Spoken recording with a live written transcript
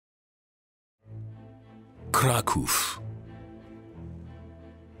Kraków.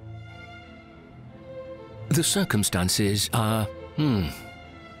 The circumstances are,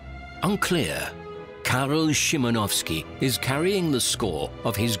 unclear. Karol Szymanowski is carrying the score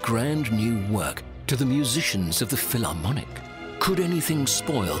of his grand new work to the musicians of the Philharmonic. Could anything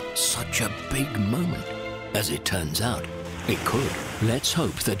spoil such a big moment? As it turns out, it could. Let's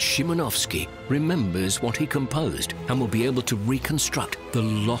hope that Szymanowski remembers what he composed and will be able to reconstruct the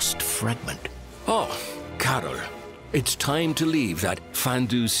lost fragment. Oh, Karol, it's time to leave that fin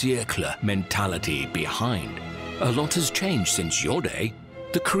du siècle mentality behind. A lot has changed since your day.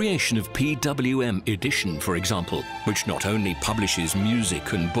 The creation of PWM Edition, for example, which not only publishes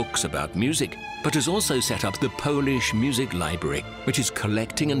music and books about music, but has also set up the Polish Music Library, which is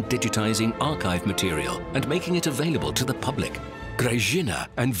collecting and digitizing archive material and making it available to the public. Grażyna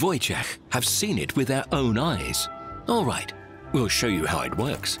and Wojciech have seen it with their own eyes. All right, we'll show you how it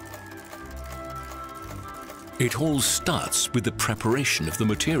works. It all starts with the preparation of the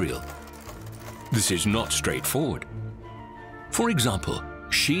material. This is not straightforward. For example,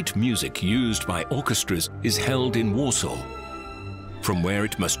 sheet music used by orchestras is held in Warsaw, from where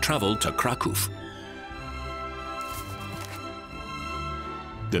it must travel to Kraków.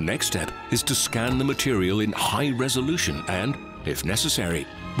 The next step is to scan the material in high resolution and, if necessary,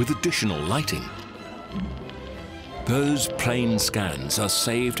 with additional lighting. Those plain scans are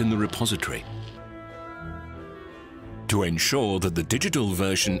saved in the repository. To ensure that the digital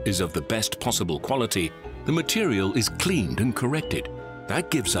version is of the best possible quality, the material is cleaned and corrected. That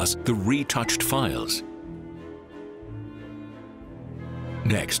gives us the retouched files.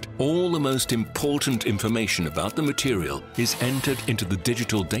 Next, all the most important information about the material is entered into the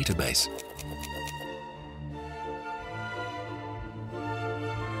digital database.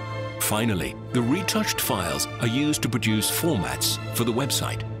 Finally, the retouched files are used to produce formats for the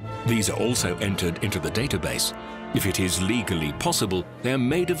website. These are also entered into the database. If it is legally possible, they are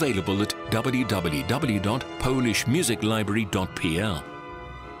made available at www.polishmusiclibrary.pl.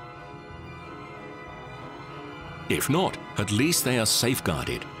 If not, at least they are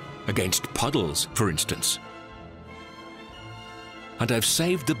safeguarded against puddles, for instance. And I've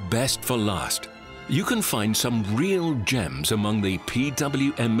saved the best for last. You can find some real gems among the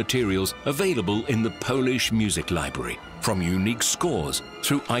PWM materials available in the Polish Music Library, from unique scores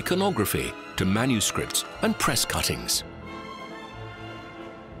through iconography to manuscripts and press cuttings.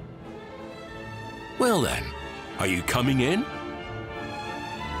 Well then, are you coming in?